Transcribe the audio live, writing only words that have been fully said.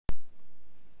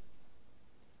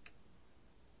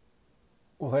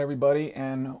Well, hey everybody,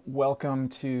 and welcome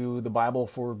to the Bible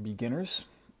for Beginners,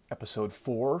 episode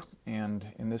 4. And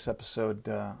in this episode,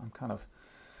 I'm kind of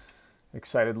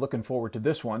excited, looking forward to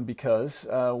this one because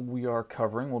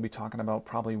we'll be talking about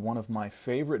probably one of my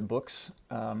favorite books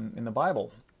in the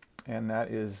Bible, and that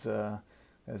is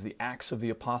as the Acts of the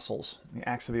Apostles. The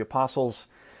Acts of the Apostles,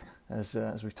 as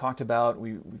we've talked about,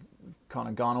 we've kind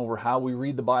of gone over how we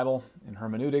read the Bible in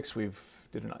hermeneutics. We've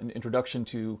did an introduction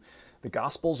to the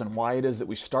Gospels and why it is that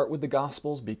we start with the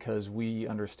Gospels, because we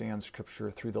understand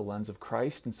Scripture through the lens of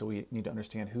Christ, and so we need to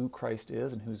understand who Christ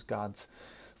is and who's God's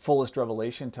fullest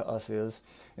revelation to us is.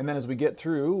 And then as we get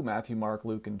through Matthew, Mark,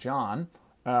 Luke, and John,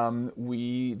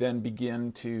 we then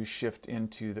begin to shift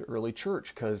into the early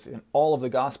church, because in all of the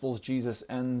Gospels, Jesus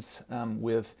ends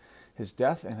with his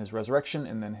death and his resurrection,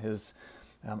 and then his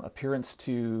appearance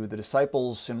to the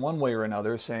disciples in one way or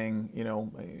another, saying,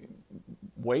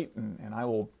 wait, and I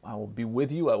will be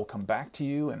with you. I will come back to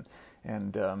you,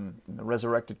 and the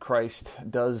resurrected Christ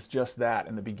does just that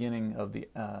in the beginning of the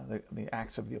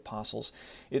Acts of the Apostles.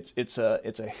 It's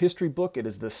a history book. It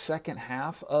is the second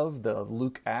half of the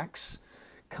Luke Acts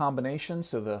combination.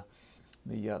 So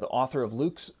the author of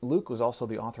Luke was also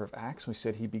the author of Acts. We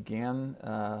said he began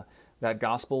that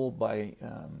gospel by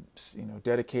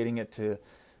dedicating it to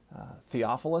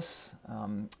Theophilus,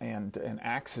 and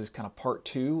Acts is kind of part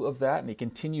 2 of that, and he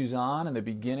continues on in the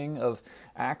beginning of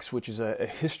Acts, which is a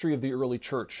history of the early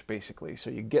church, basically. So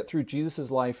you get through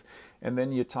Jesus' life, and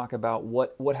then you talk about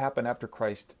what happened after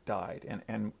Christ died,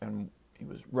 and he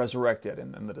was resurrected,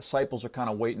 and the disciples are kind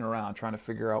of waiting around trying to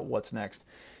figure out what's next,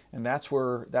 and that's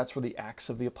where the Acts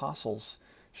of the Apostles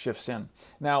shifts in.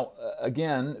 Now,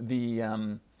 again,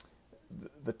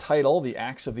 the title, the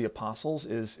Acts of the Apostles,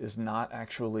 is not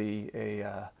actually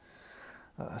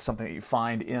something that you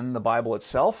find in the Bible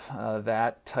itself.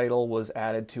 That title was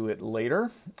added to it later,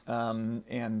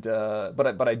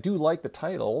 but I do like the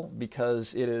title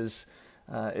because it is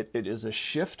a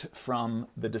shift from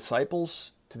the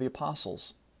disciples to the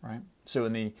apostles, right? So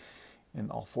in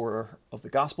all 4 of the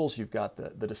Gospels, you've got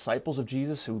the disciples of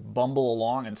Jesus who bumble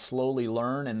along and slowly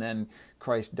learn, and then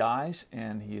Christ dies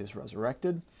and he is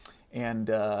resurrected. And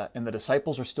the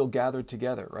disciples are still gathered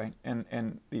together, right?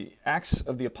 And the Acts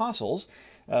of the Apostles,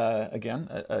 again,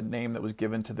 a name that was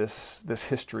given to this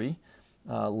history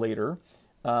later.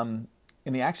 In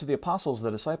the Acts of the Apostles,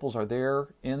 the disciples are there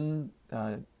in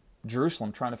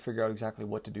Jerusalem trying to figure out exactly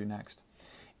what to do next.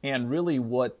 And really,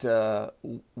 what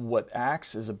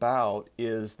Acts is about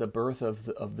is the birth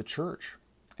of the church,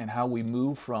 and how we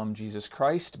move from Jesus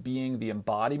Christ being the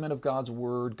embodiment of God's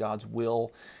Word, God's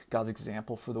will, God's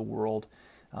example for the world,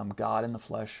 God in the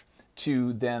flesh,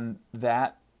 to then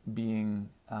that being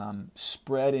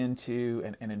spread into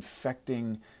and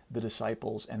infecting the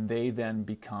disciples, and they then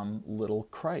become little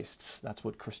Christs. That's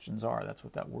what Christians are. That's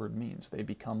what that word means. They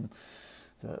become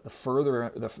the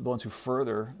ones who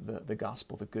further the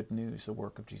gospel, the good news, the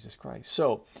work of Jesus Christ.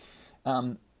 So,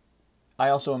 I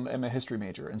also am a history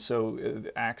major, and so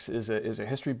Acts is a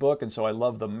history book, and so I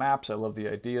love the maps, I love the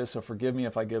ideas, so forgive me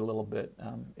if I get a little bit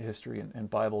history and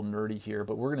Bible nerdy here,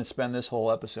 but we're going to spend this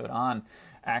whole episode on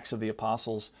Acts of the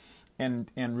Apostles,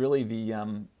 and really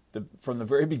from the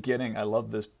very beginning, I love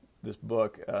this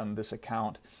book, this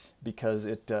account, because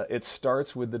it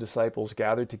starts with the disciples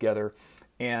gathered together,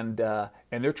 and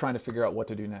they're trying to figure out what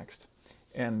to do next,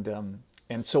 and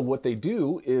so what they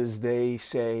do is they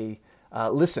say,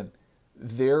 listen,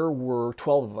 there were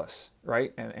 12 of us,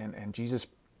 right? And Jesus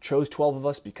chose 12 of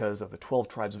us because of the 12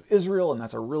 tribes of Israel, and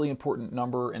that's a really important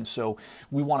number. And so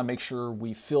we want to make sure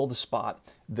we fill the spot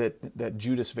that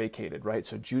Judas vacated, right?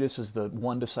 So Judas is the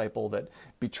one disciple that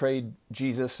betrayed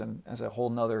Jesus, and as a whole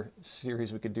nother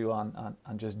series we could do on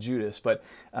just Judas. But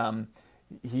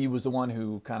he was the one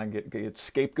who kind of gets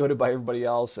scapegoated by everybody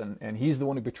else, and he's the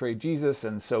one who betrayed Jesus,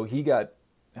 and so he got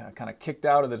kind of kicked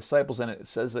out of the disciples, and it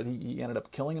says that he ended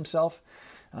up killing himself,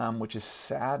 which is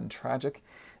sad and tragic.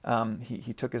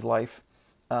 He took his life.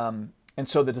 And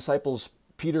so the disciples,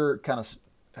 Peter kind of,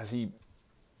 as he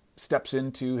steps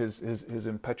into his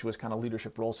impetuous kind of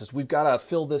leadership role, says, we've got to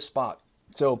fill this spot.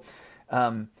 So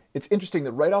it's interesting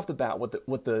that right off the bat,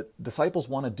 what the disciples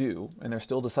want to do, and they're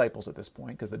still disciples at this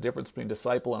point, because the difference between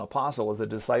disciple and apostle is a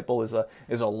disciple is a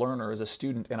learner, is a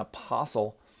student. An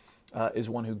apostle is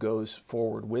one who goes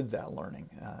forward with that learning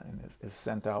and is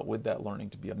sent out with that learning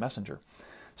to be a messenger.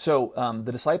 So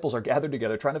the disciples are gathered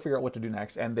together trying to figure out what to do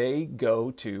next, and they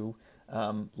go to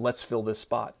let's fill this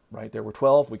spot, right? There were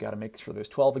 12. We got to make sure there's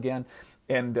 12 again.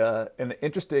 And the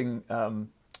interesting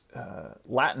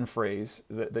Latin phrase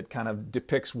that kind of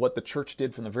depicts what the church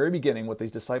did from the very beginning, what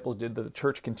these disciples did, that the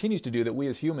church continues to do, that we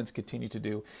as humans continue to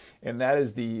do, and that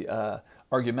is the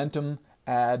argumentum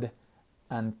ad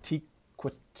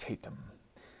antiquitatem.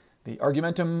 The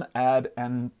argumentum ad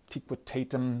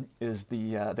antiquitatem is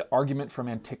the argument from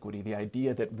antiquity, the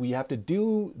idea that we have to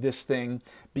do this thing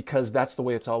because that's the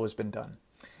way it's always been done.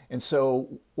 And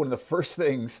so one of the first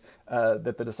things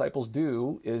that the disciples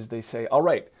do is they say, all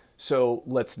right, so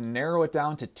let's narrow it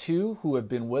down to two who have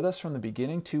been with us from the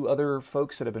beginning, two other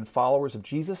folks that have been followers of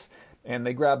Jesus. And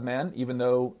they grab men, even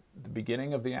though the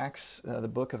beginning of the Acts, the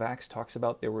book of Acts talks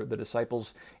about they were the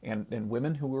disciples and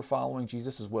women who were following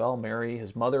Jesus as well, Mary,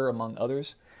 his mother, among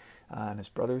others, and his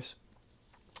brothers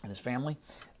and his family.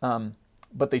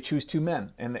 But they choose two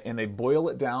men, and they boil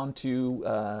it down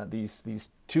to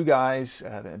these two guys,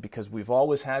 because we've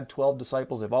always had 12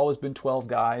 disciples. They've always been 12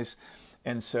 guys.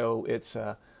 And so it's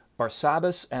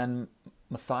Barsabbas and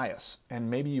Matthias. And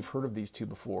maybe you've heard of these two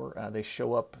before. They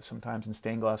show up sometimes in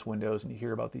stained glass windows, and you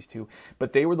hear about these two.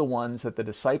 But they were the ones that the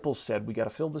disciples said, we got to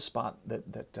fill the spot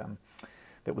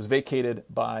that was vacated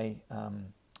by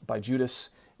Judas,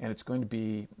 and it's going to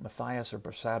be Matthias or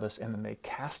Barsabbas. And then they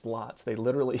cast lots. They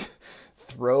literally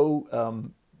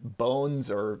throw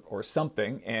bones or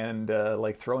something, and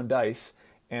like throwing dice,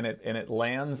 and it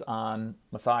lands on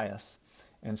Matthias.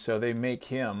 And so they make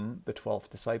him the 12th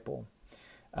disciple.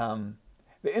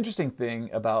 The interesting thing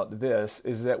about this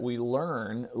is that we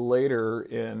learn later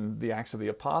in the Acts of the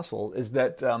Apostles is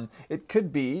that it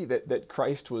could be that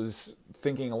Christ was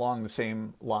thinking along the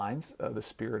same lines, the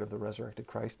Spirit of the resurrected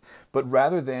Christ, but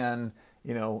rather than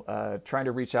trying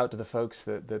to reach out to the folks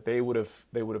that they would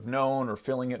have known, or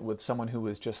filling it with someone who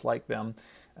was just like them,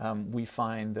 we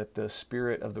find that the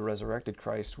Spirit of the resurrected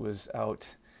Christ was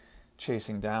out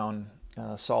chasing down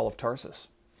Saul of Tarsus,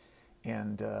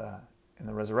 and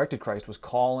the resurrected Christ was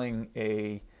calling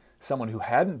someone who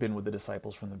hadn't been with the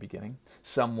disciples from the beginning,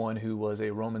 someone who was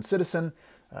a Roman citizen,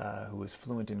 who was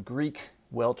fluent in Greek,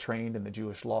 well trained in the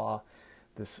Jewish law,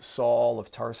 this Saul of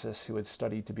Tarsus who had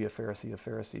studied to be a Pharisee of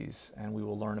Pharisees, and we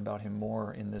will learn about him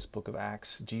more in this book of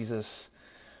Acts. Jesus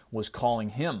was calling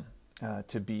him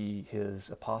to be his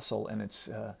apostle, and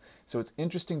so it's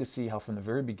interesting to see how from the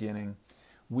very beginning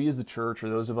we as the church, or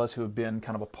those of us who have been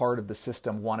kind of a part of the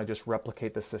system, want to just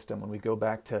replicate the system. When we go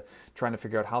back to trying to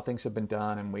figure out how things have been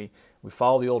done, and we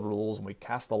follow the old rules, and we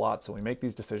cast the lots, and we make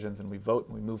these decisions, and we vote,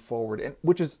 and we move forward,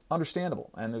 which is understandable,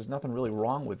 and there's nothing really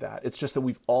wrong with that. It's just that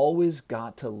we've always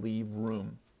got to leave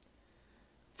room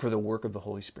for the work of the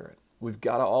Holy Spirit. We've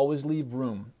got to always leave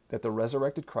room that the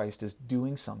resurrected Christ is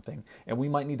doing something, and we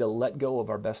might need to let go of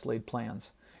our best laid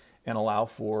plans and allow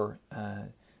for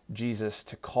Jesus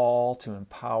to call, to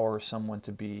empower someone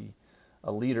to be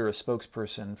a leader, a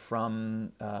spokesperson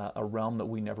from a realm that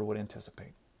we never would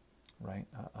anticipate, right?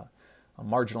 A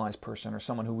marginalized person, or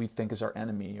someone who we think is our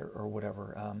enemy, or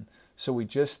whatever. So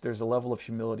there's a level of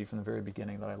humility from the very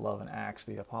beginning that I love in Acts.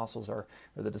 The apostles or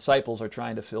the disciples are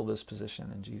trying to fill this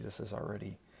position, and Jesus is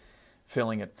already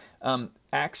filling it.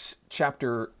 Acts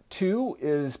chapter 2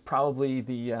 is probably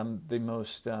the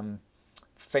most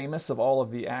famous of all of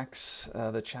the Acts,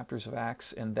 the chapters of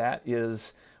Acts, and that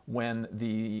is when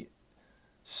the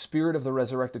Spirit of the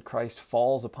resurrected Christ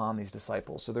falls upon these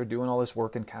disciples. So they're doing all this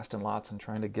work and casting lots and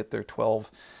trying to get their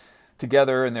 12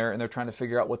 together, and they're trying to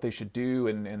figure out what they should do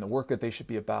and the work that they should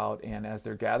be about. And as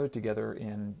they're gathered together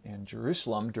in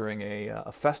Jerusalem during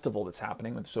a festival that's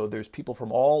happening, so there's people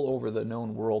from all over the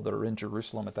known world that are in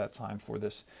Jerusalem at that time for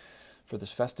this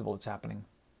festival that's happening.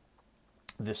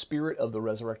 The Spirit of the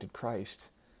resurrected Christ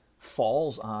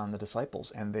falls on the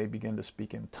disciples, and they begin to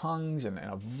speak in tongues, and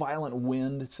a violent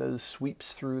wind, it says,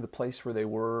 sweeps through the place where they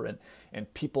were,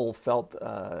 and people felt,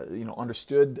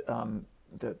 understood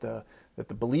that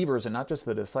the believers, and not just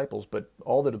the disciples, but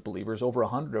all the believers, over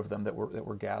 100 of them that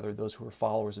were gathered, those who were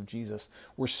followers of Jesus,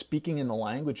 were speaking in the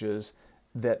languages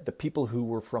that the people who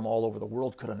were from all over the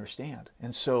world could understand.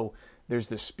 And so there's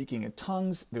this speaking in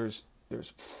tongues, there's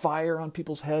fire on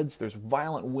people's heads, there's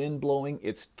violent wind blowing,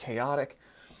 it's chaotic.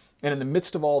 And in the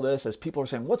midst of all this, as people are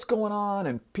saying, what's going on?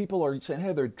 And people are saying,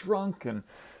 hey, they're drunk, and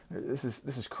this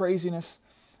is craziness.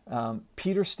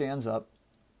 Peter stands up,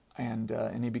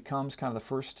 and he becomes kind of the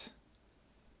first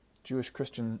Jewish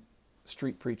Christian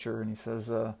street preacher, and he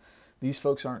says, these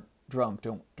folks aren't drunk.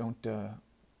 Don't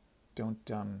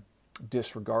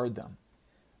disregard them.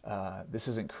 This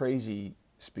isn't crazy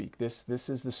speak. This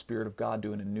is the Spirit of God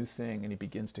doing a new thing. And he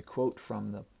begins to quote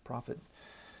from the prophet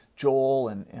Joel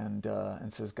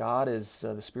and says God is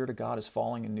the Spirit of God is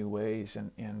falling in new ways,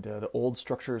 and the old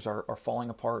structures are falling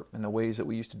apart, and the ways that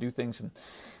we used to do things and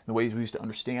the ways we used to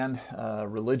understand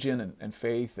religion and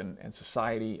faith and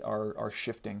society are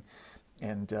shifting,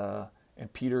 and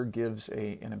Peter gives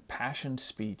an impassioned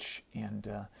speech, and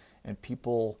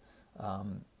people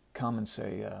come and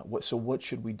say, what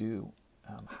should we do?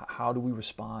 How do we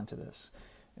respond to this?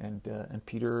 And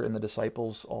Peter and the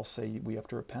disciples all say we have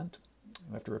to repent.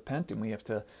 We have to repent, and we have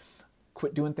to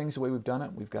quit doing things the way we've done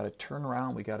it. We've got to turn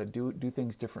around. We've got to do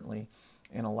things differently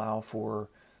and allow for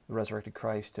the resurrected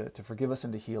Christ to forgive us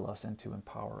and to heal us and to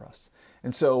empower us.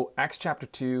 And so Acts chapter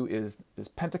 2 is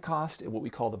Pentecost, what we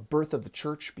call the birth of the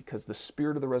church, because the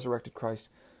Spirit of the resurrected Christ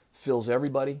fills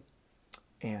everybody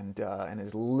and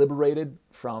is liberated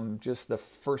from just the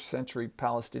first century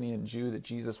Palestinian Jew that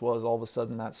Jesus was. All of a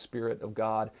sudden, that Spirit of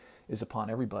God is upon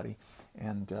everybody,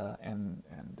 and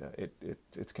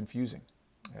it's confusing.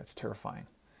 It's terrifying.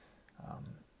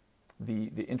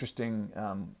 The interesting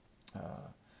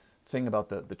thing about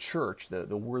the church,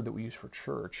 the word that we use for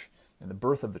church, and the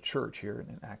birth of the church here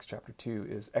in Acts chapter 2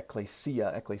 is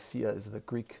ekklesia. Ekklesia is the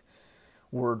Greek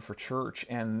word for church,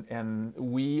 and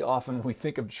we often, when we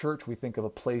think of church, we think of a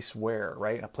place where,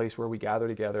 right? A place where we gather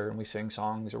together and we sing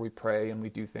songs or we pray and we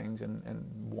do things, and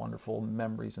wonderful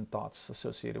memories and thoughts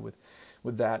associated with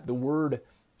that. The word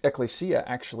ekklesia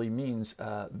actually means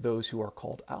those who are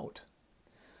called out.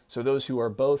 So those who are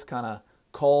both kind of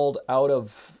called out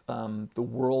of the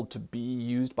world to be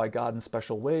used by God in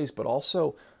special ways, but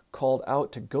also called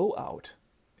out to go out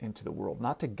into the world,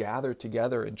 not to gather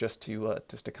together and just to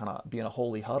kind of be in a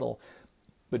holy huddle.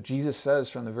 But Jesus says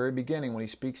from the very beginning, when he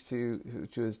speaks to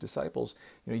his disciples,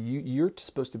 you're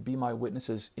supposed to be my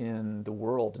witnesses in the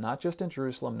world, not just in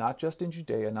Jerusalem, not just in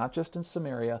Judea, not just in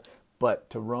Samaria, but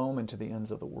to Rome and to the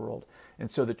ends of the world. And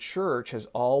so the church has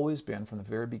always been, from the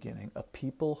very beginning, a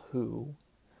people who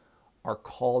are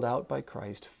called out by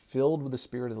Christ, filled with the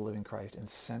Spirit of the living Christ, and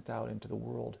sent out into the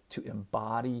world to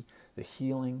embody the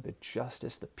healing, the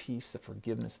justice, the peace, the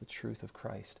forgiveness, the truth of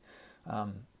Christ.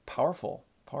 Powerful.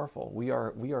 We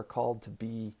are called to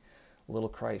be little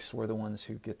Christ. We're the ones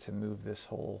who get to move this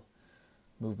whole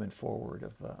movement forward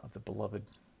of the beloved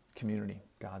community,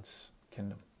 God's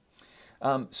kingdom.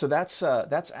 So that's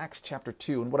Acts chapter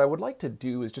 2. And what I would like to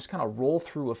do is just kind of roll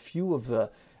through a few of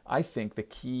I think the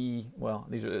key,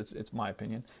 it's my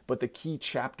opinion, but the key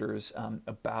chapters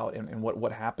about and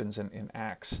what happens in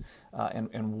Acts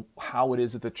and how it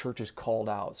is that the church is called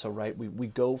out. So, right, we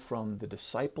go from the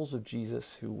disciples of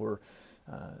Jesus who were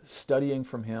studying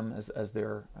from him as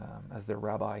their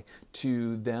rabbi,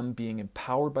 to them being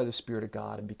empowered by the Spirit of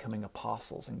God and becoming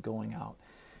apostles and going out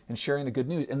and sharing the good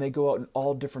news. And they go out in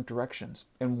all different directions.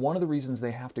 And one of the reasons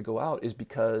they have to go out is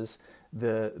because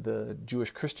the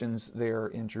Jewish Christians there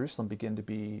in Jerusalem begin to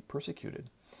be persecuted.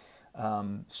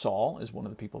 Saul is one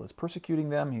of the people that's persecuting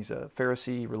them. He's a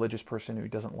Pharisee, religious person who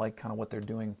doesn't like kind of what they're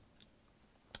doing.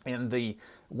 And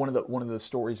one of the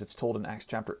stories that's told in Acts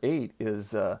chapter 8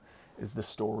 is the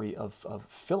story of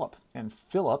Philip. And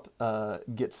Philip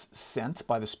gets sent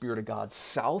by the Spirit of God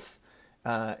south.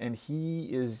 And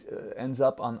he ends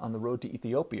up on the road to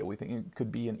Ethiopia. We think it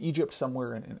could be in Egypt,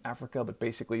 somewhere in Africa, but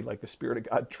basically like the Spirit of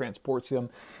God transports him,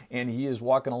 and he is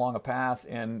walking along a path,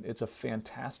 and it's a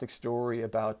fantastic story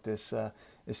about this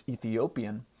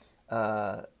Ethiopian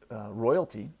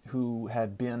royalty who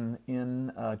had been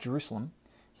in Jerusalem.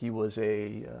 He was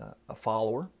a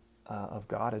follower of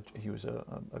God. He was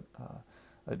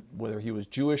whether he was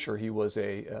Jewish or he was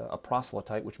a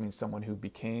proselyte, which means someone who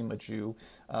became a Jew.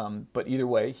 But either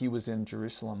way, he was in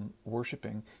Jerusalem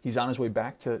worshiping. He's on his way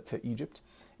back to Egypt,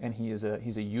 and he's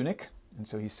a eunuch, and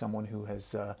so he's someone who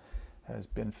has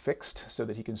been fixed so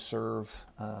that he can serve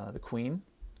the queen.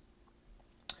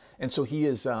 And so he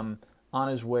is on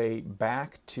his way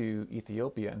back to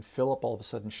Ethiopia, and Philip all of a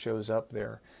sudden shows up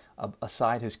there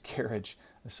aside his carriage,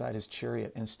 aside his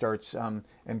chariot, and starts, and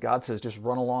God says, just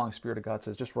run along, Spirit of God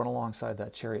says, just run alongside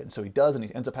that chariot. And so he does, and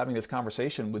he ends up having this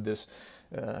conversation with this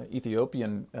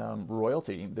Ethiopian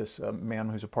royalty, this man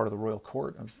who's a part of the royal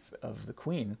court of the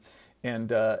queen.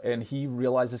 And he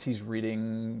realizes he's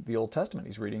reading the Old Testament.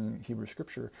 He's reading Hebrew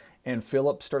Scripture. And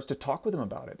Philip starts to talk with him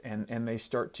about it. And they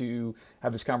start to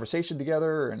have this conversation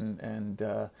together.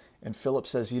 And Philip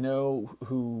says,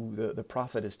 who the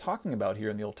prophet is talking about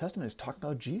here in the Old Testament is talking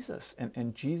about Jesus.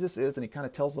 And Jesus is, and he kind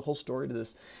of tells the whole story to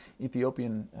this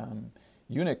Ethiopian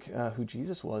eunuch who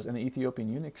Jesus was. And the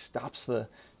Ethiopian eunuch stops the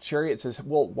chariot and says,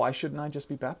 well, why shouldn't I just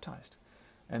be baptized?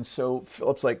 And so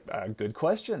Philip's like, good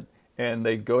question. And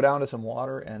they go down to some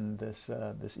water, and this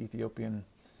Ethiopian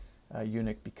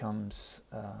eunuch becomes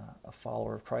a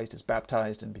follower of Christ, is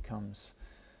baptized, and becomes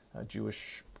a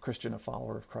Jewish Christian, a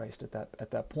follower of Christ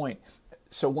at that point.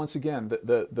 So once again,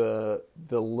 the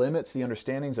limits, the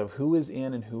understandings of who is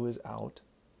in and who is out,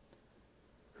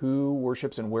 who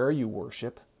worships and where you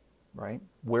worship, right?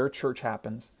 Where church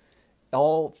happens,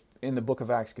 all in the book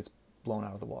of Acts gets blown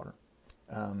out of the water.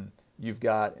 You've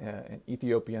got an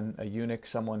Ethiopian, a eunuch,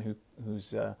 someone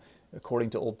who's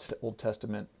according to Old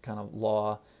Testament kind of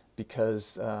law,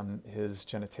 because his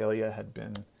genitalia had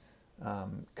been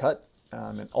cut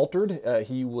and altered,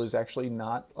 he was actually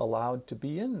not allowed to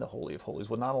be in the Holy of Holies,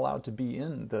 was not allowed to be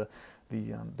in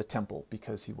the temple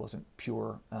because he wasn't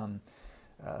pure.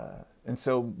 And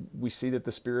so we see that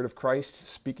the Spirit of Christ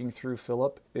speaking through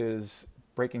Philip is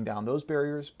breaking down those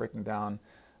barriers, breaking down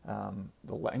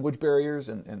the language barriers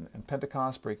and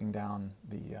Pentecost, breaking down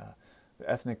the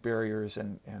ethnic barriers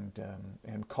and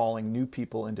calling new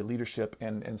people into leadership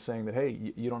and saying that,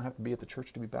 hey, you don't have to be at the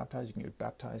church to be baptized. You can get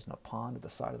baptized in a pond at the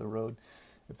side of the road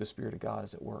if the Spirit of God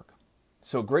is at work.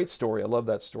 So great story. I love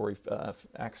that story.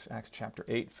 Acts chapter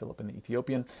 8, Philip and the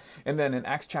Ethiopian. And then in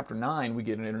Acts chapter 9, we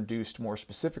get introduced more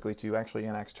specifically to, actually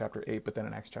in Acts chapter 8, but then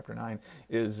in Acts chapter 9,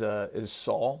 is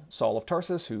Saul of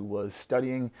Tarsus, who was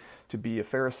studying to be a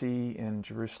Pharisee in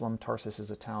Jerusalem. Tarsus is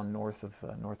a town north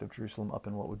of Jerusalem, up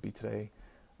in what would be today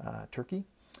Turkey.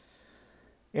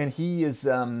 And he's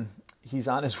on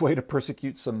his way to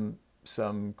persecute some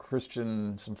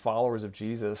followers of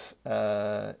Jesus,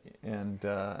 and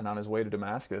on his way to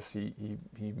Damascus, he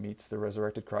meets the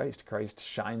resurrected Christ. Christ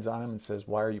shines on him and says,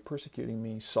 "Why are you persecuting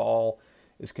me?" Saul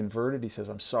is converted. He says,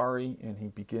 "I'm sorry," and he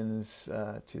begins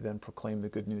to then proclaim the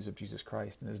good news of Jesus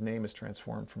Christ, and his name is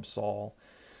transformed from Saul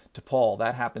to Paul.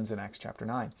 That happens in Acts chapter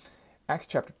 9. Acts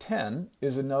chapter 10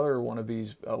 is another one of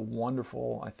these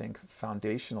wonderful, I think,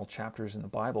 foundational chapters in the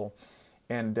Bible.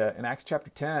 And in Acts chapter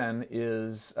 10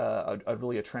 is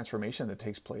really a transformation that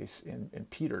takes place in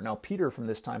Peter. Now, Peter from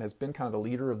this time has been kind of the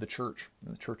leader of the church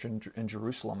in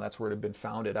Jerusalem. That's where it had been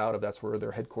founded out of. That's where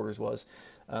their headquarters was.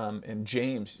 And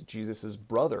James, Jesus'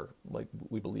 brother, like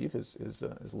we believe, his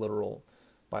literal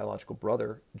biological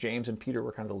brother, James and Peter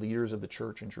were kind of the leaders of the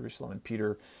church in Jerusalem. And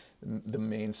Peter, the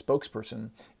main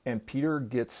spokesperson. And Peter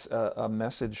gets a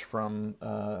message from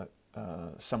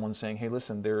someone saying, "Hey,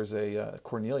 listen, there's a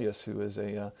Cornelius who is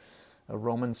a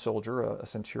Roman soldier, a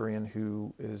centurion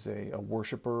who is a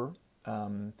worshiper,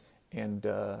 and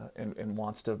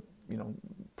wants to,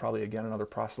 probably again another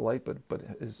proselyte, but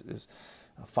is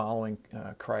following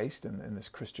Christ and this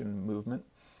Christian movement.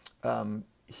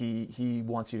 He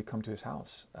wants you to come to his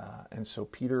house." And so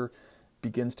Peter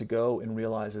begins to go and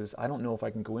realizes, I don't know if I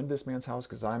can go into this man's house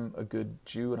because I'm a good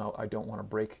Jew and I don't want to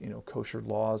break kosher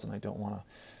laws, and I don't want to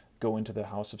go into the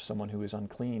house of someone who is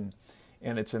unclean.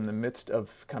 And it's in the midst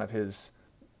of kind of his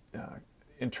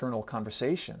internal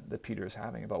conversation that Peter is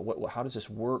having about how does this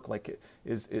work? Like,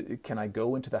 can I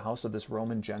go into the house of this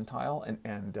Roman Gentile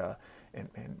and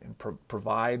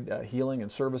provide healing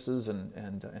and services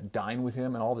and dine with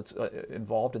him and all that's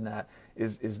involved in that?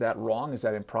 Is that wrong? Is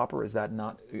that improper? Is that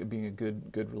not being a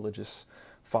good religious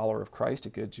follower of Christ, a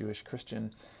good Jewish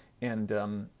Christian? And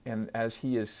as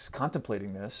he is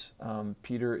contemplating this,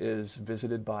 Peter is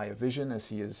visited by a vision as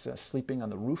he is sleeping on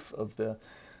the roof of the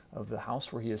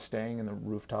house where he is staying, and the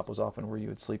rooftop was often where you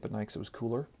would sleep at night because it was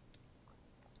cooler.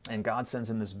 And God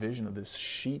sends him this vision of this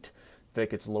sheet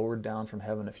that gets lowered down from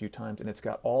heaven a few times, and it's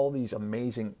got all these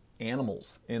amazing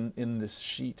animals in this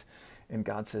sheet. And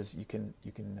God says, "You can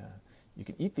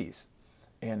eat these."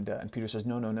 And Peter says,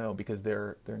 no, because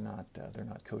they're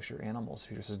not kosher animals.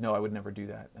 Peter says, "No, I would never do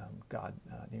that. God,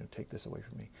 take this away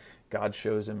from me." God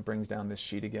shows him, brings down this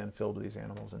sheet again filled with these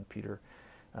animals, and Peter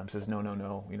says, no,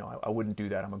 I wouldn't do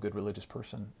that. I'm a good religious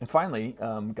person. And finally,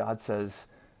 God says,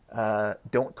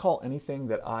 "Don't call anything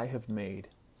that I have made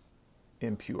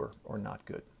impure or not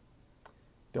good."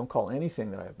 Don't call anything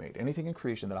that I have made, anything in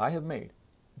creation that I have made.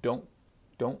 Don't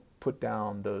put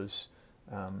down those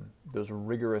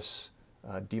rigorous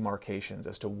demarcations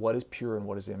as to what is pure and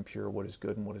what is impure, what is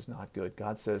good and what is not good.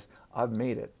 God says, "I've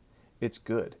made it. It's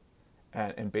good."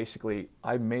 And basically,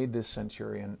 I made this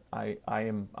centurion. I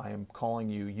am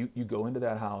calling you. You go into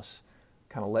that house,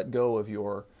 kind of let go of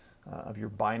your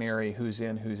binary who's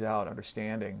in, who's out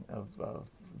understanding of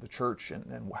the church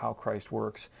and how Christ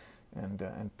works.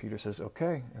 And Peter says,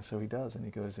 "Okay," and so he does, and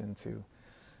he goes into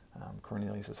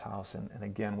Cornelius' house, and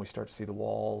again we start to see the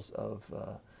walls of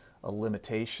a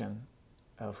limitation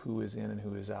of who is in and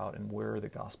who is out, and where the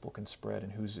gospel can spread,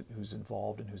 and who's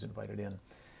involved and who's invited in.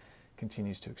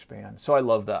 continues to expand. So I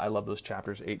love that. I love those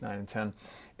chapters 8, 9, and 10.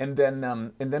 And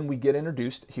then we get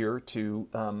introduced here to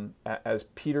as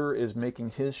Peter is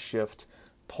making his shift,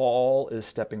 Paul is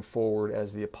stepping forward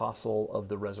as the apostle of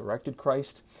the resurrected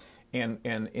Christ. And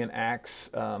in Acts,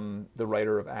 the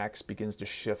writer of Acts begins to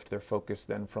shift their focus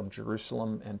then from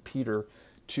Jerusalem and Peter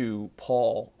to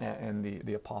Paul and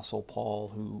the apostle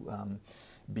Paul, who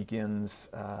begins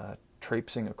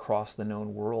traipsing across the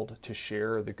known world to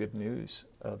share the good news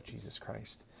of Jesus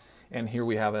Christ. And here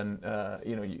we have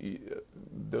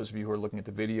those of you who are looking at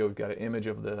the video, we've got an image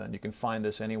of and you can find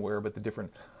this anywhere, but the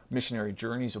different missionary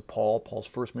journeys of Paul. Paul's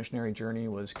first missionary journey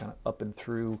was kind of up and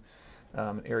through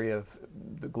an area of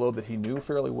the globe that he knew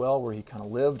fairly well, where he kind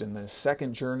of lived, and then his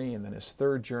second journey, and then his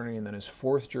third journey, and then his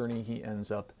fourth journey, he ends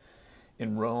up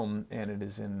in Rome, and it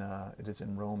is in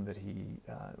Rome that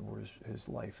where his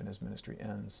life and his ministry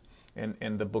ends.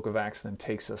 And the book of Acts then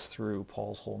takes us through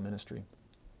Paul's whole ministry.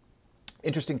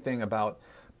 Interesting thing about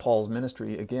Paul's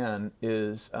ministry, again,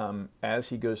 is as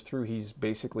he goes through, he's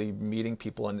basically meeting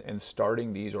people and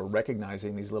starting these or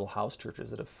recognizing these little house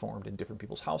churches that have formed in different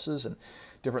people's houses and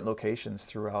different locations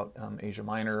throughout Asia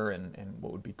Minor and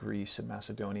what would be Greece and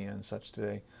Macedonia and such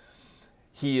today.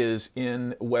 He is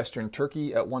in Western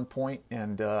Turkey at one point,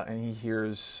 and he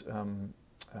hears,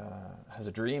 has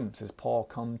a dream. It says, Paul,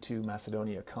 come to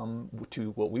Macedonia, come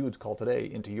to what we would call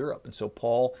today into Europe. And so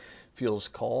Paul feels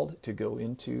called to go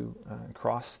into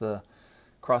cross the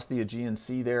Aegean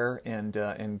Sea there,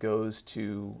 and goes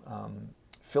to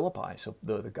Philippi. So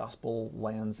the gospel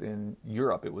lands in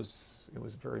Europe. It was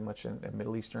very much a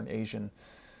Middle Eastern Asian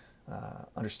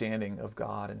understanding of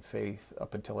God and faith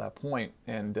up until that point.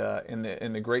 And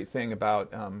the great thing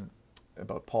about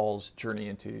Paul's journey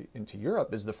into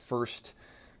Europe is the first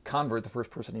convert, the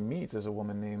first person he meets, is a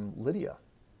woman named Lydia.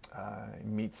 He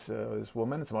meets this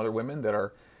woman and some other women that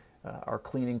are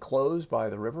cleaning clothes by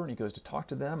the river, and he goes to talk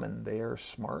to them, and they are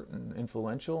smart and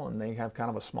influential, and they have kind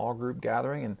of a small group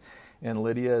gathering, and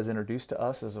Lydia is introduced to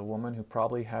us as a woman who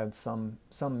probably had some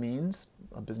means,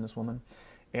 a businesswoman.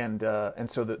 And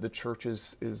so the church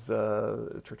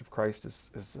the Church of Christ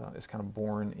is kind of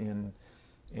born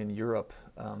in Europe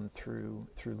through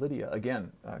Lydia.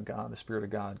 Again, God, the Spirit of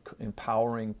God,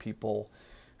 empowering people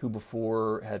who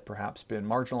before had perhaps been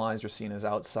marginalized or seen as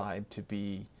outside to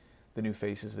be the new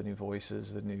faces, the new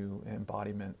voices, the new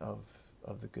embodiment of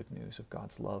the good news of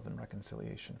God's love and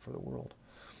reconciliation for the world.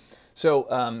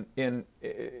 So in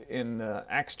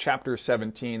Acts chapter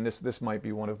 17, this might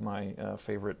be one of my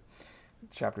favorite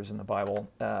chapters in the Bible.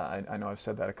 I know I've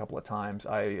said that a couple of times.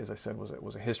 As I said,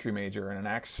 was a history major, and in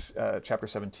Acts chapter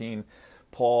 17,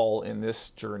 Paul, in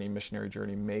this missionary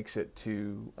journey, makes it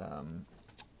to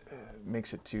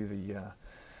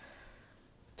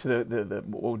the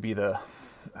what would be the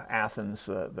Athens,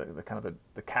 the kind of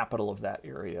the capital of that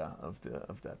area of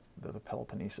the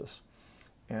Peloponnesus,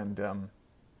 and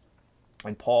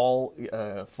Paul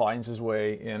finds his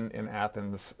way in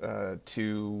Athens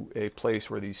to a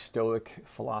place where these Stoic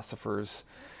philosophers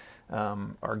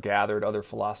are gathered. Other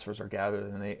philosophers are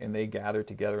gathered, and they gather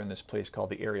together in this place called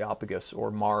the Areopagus,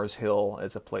 or Mars Hill,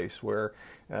 as a place where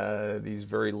these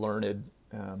very learned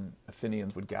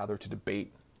Athenians would gather to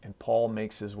debate. And Paul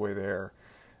makes his way there,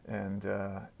 and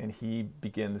he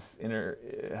begins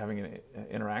having an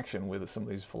interaction with some of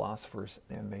these philosophers,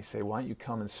 and they say, "Why don't you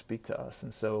come and speak to us?"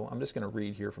 And so I'm just going to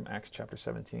read here from Acts chapter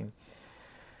 17. It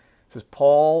says,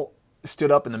 Paul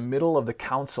stood up in the middle of the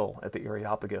council at the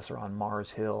Areopagus, or on Mars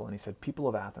Hill, and he said, "People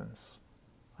of Athens,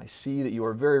 I see that you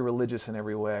are very religious in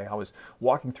every way. I was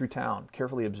walking through town,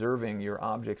 carefully observing your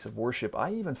objects of worship.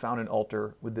 I even found an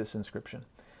altar with this inscription,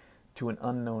 'To an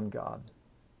unknown God.'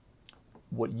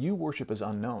 What you worship is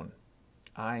unknown.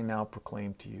 I now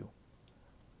proclaim to you.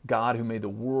 God, who made the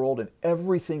world and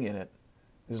everything in it,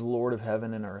 is Lord of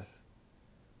heaven and earth."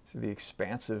 So the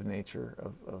expansive nature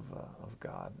of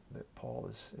God that Paul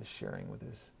is sharing with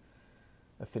his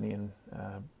Athenian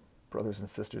brothers and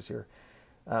sisters here.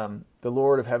 The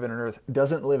Lord of heaven and earth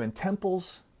doesn't live in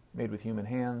temples made with human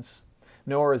hands,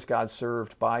 nor is God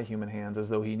served by human hands as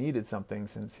though he needed something,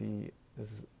 since he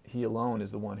alone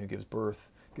is the one who gives birth,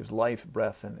 gives life,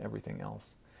 breath, and everything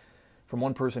else. From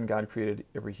one person, God created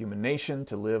every human nation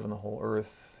to live on the whole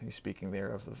earth. He's speaking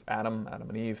there of Adam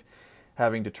and Eve.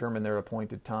 Having determined their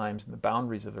appointed times and the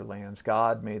boundaries of their lands,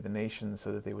 God made the nations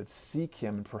so that they would seek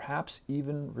him and perhaps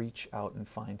even reach out and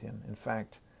find him. In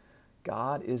fact,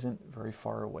 God isn't very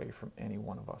far away from any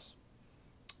one of us.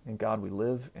 In God we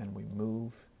live and we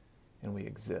move and we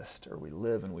exist, or we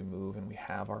live and we move and we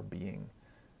have our being.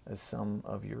 As some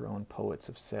of your own poets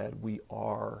have said, we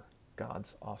are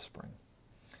God's offspring.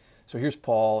 So here's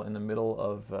Paul in the middle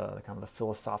of kind of the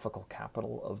philosophical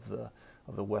capital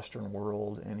of the Western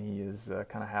world, and he is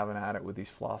kind of having at it with these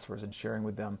philosophers and sharing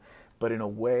with them, but in a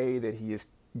way that he is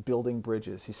building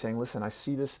bridges. He's saying, "Listen, I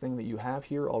see this thing that you have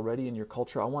here already in your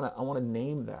culture. I want to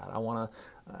name that. I want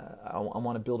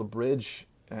to build a bridge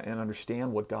and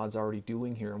understand what God's already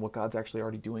doing here and what God's actually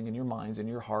already doing in your minds and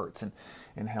your hearts,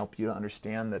 and help you to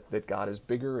understand that God is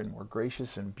bigger and more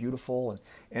gracious and beautiful."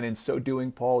 And in so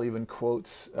doing, Paul even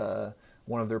quotes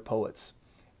one of their poets.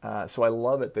 So I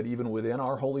love it that even within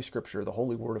our Holy Scripture, the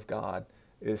Holy Word of God,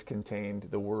 is contained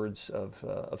the words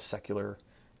of secular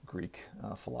Greek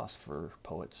philosopher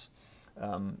poets.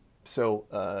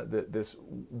 This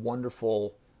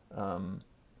wonderful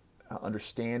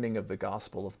understanding of the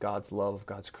gospel, of God's love, of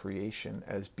God's creation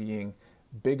as being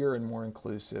bigger and more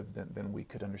inclusive than we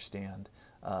could understand,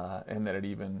 and that it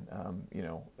even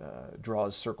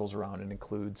draws circles around and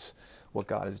includes what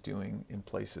God is doing in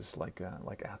places like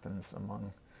Athens,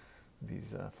 among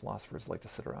these philosophers like to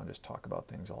sit around and just talk about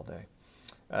things all day.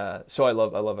 So I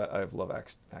love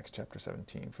Acts chapter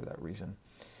 17 for that reason.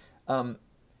 I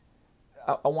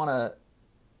want to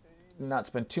not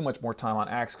spend too much more time on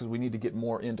Acts because we need to get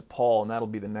more into Paul, and that'll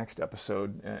be the next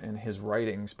episode in his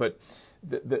writings. But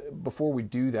before we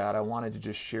do that, I wanted to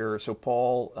just share. So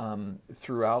Paul,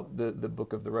 throughout the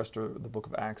book of the rest of the book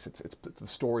of Acts, it's the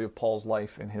story of Paul's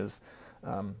life and his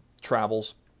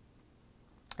travels.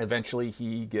 Eventually,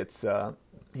 he gets in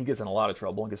a lot of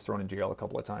trouble and gets thrown in jail a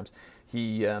couple of times.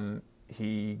 He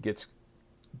gets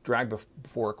dragged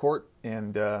before a court,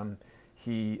 and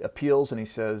he appeals, and he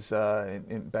says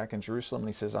back in Jerusalem, and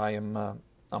he says, I'm a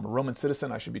Roman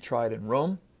citizen. I should be tried in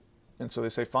Rome. And so they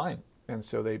say, fine. And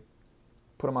so they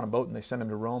put him on a boat and they send him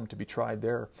to Rome to be tried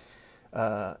there.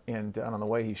 And on the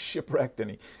way, he's shipwrecked,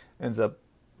 and he ends up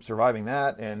surviving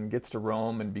that and gets to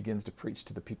Rome and begins to preach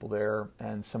to the people there.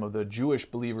 And some of the Jewish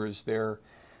believers there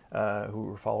who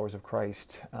were followers of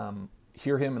Christ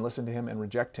hear him and listen to him and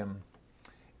reject him.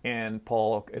 And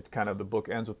Paul, the book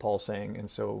ends with Paul saying, and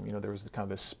so, there was kind of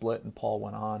this split, and Paul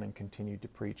went on and continued to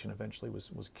preach and eventually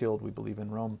was killed, we believe, in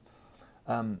Rome.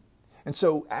 And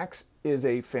so Acts is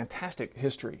a fantastic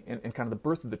history and kind of the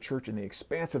birth of the church and the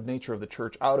expansive nature of the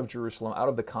church out of Jerusalem, out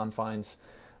of the confines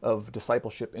of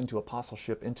discipleship into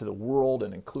apostleship, into the world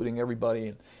and including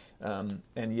everybody. And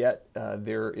yet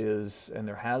there is, and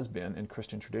there has been in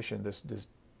Christian tradition, this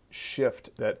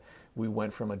shift that we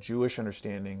went from a Jewish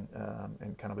understanding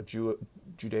and kind of a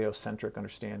Judeo-centric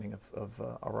understanding of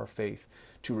our faith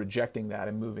to rejecting that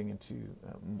and moving into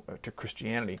to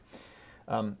Christianity.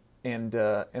 And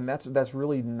that's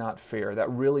really not fair. That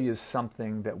really is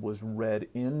something that was read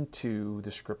into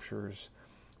the Scriptures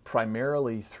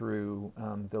primarily through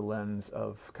the lens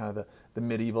of kind of the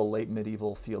medieval, late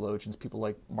medieval theologians, people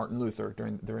like Martin Luther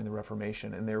during the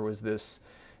Reformation. And there was this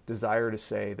desire to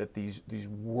say that these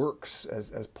works,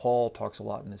 as Paul talks a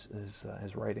lot in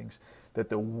his writings, that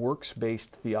the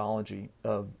works-based theology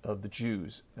of the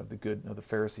Jews, of the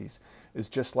Pharisees, is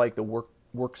just like the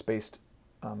works-based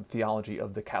theology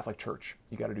of the Catholic Church.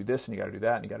 You got to do this and you got to do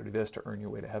that and you got to do this to earn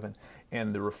your way to heaven.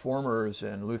 And the Reformers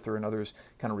and Luther and others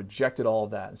kind of rejected all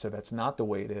of that and said that's not the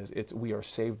way it is. We are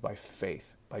saved by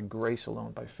faith, by grace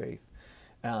alone, by faith.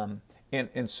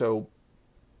 And so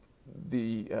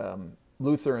the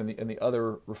Luther and the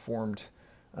other Reformed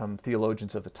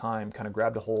theologians of the time kind of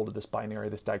grabbed a hold of this binary,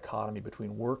 this dichotomy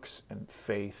between works and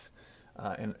faith,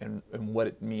 and what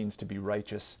it means to be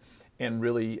righteous, and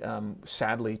really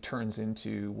sadly turns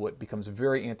into what becomes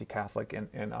very anti-Catholic,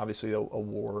 and obviously a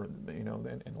war,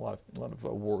 and a lot of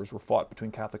wars were fought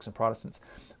between Catholics and Protestants,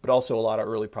 but also a lot of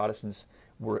early Protestants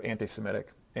were anti-Semitic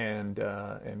and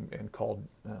called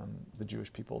the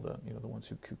Jewish people the ones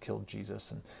who killed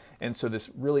Jesus, and so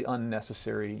this really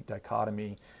unnecessary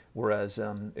dichotomy. Whereas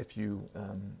if you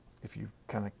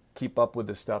kind of keep up with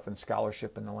this stuff in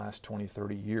scholarship in the last 20,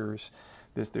 30 years,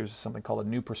 there's something called a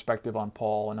new perspective on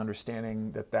Paul, and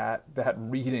understanding that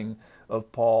reading of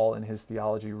Paul and his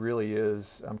theology really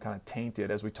is kind of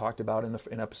tainted, as we talked about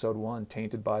in episode 1,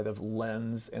 tainted by the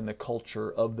lens and the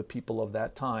culture of the people of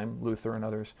that time, Luther and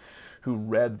others, who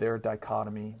read their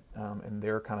dichotomy and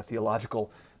their kind of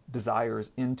theological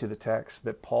desires into the text,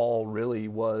 that Paul really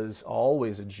was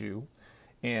always a Jew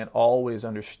and always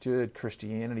understood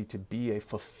Christianity to be a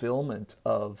fulfillment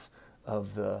of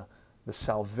the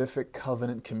salvific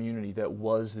covenant community that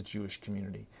was the Jewish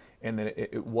community, and that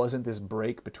it wasn't this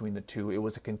break between the two. It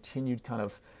was a continued kind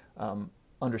of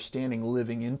understanding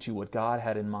living into what God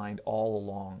had in mind all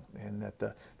along, and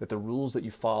that the rules that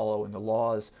you follow and the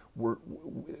laws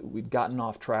we'd gotten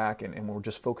off track and we're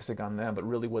just focusing on them, but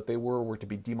really what they were to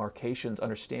be demarcations,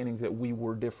 understandings that we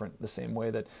were different, the same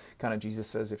way that kind of Jesus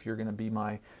says, if you're going to be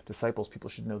my disciples, people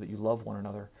should know that you love one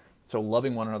another. So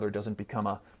loving one another doesn't become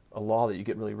a law that you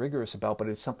get really rigorous about, but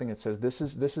it's something that says this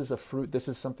is a fruit, this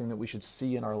is something that we should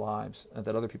see in our lives,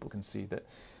 that other people can see,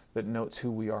 that notes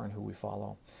who we are and who we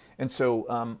follow. And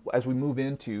so as we move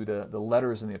into the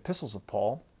letters and the epistles of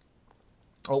Paul,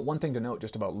 one thing to note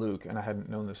just about Luke, and I hadn't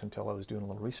known this until I was doing a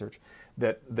little research,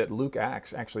 that Luke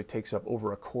Acts actually takes up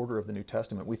over a quarter of the New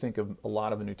Testament. We think of a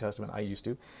lot of the New Testament, I used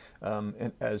to,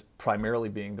 as primarily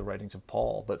being the writings of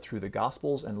Paul, but through the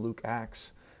Gospels and Luke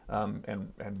Acts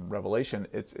and Revelation,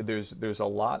 there's a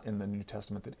lot in the New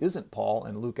Testament that isn't Paul,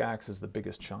 and Luke Acts is the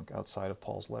biggest chunk outside of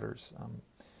Paul's letters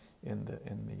in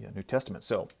the New Testament.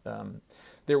 So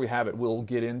there we have it. We'll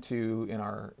get into in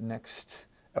our next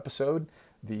episode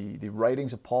the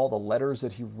writings of Paul, the letters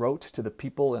that he wrote to the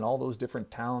people in all those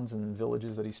different towns and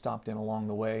villages that he stopped in along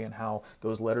the way, and how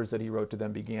those letters that he wrote to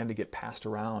them began to get passed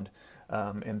around,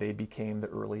 and they became the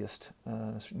earliest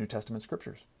New Testament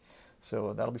scriptures.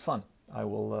 So that'll be fun.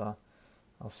 I'll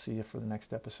see you for the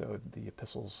next episode, the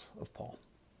epistles of Paul.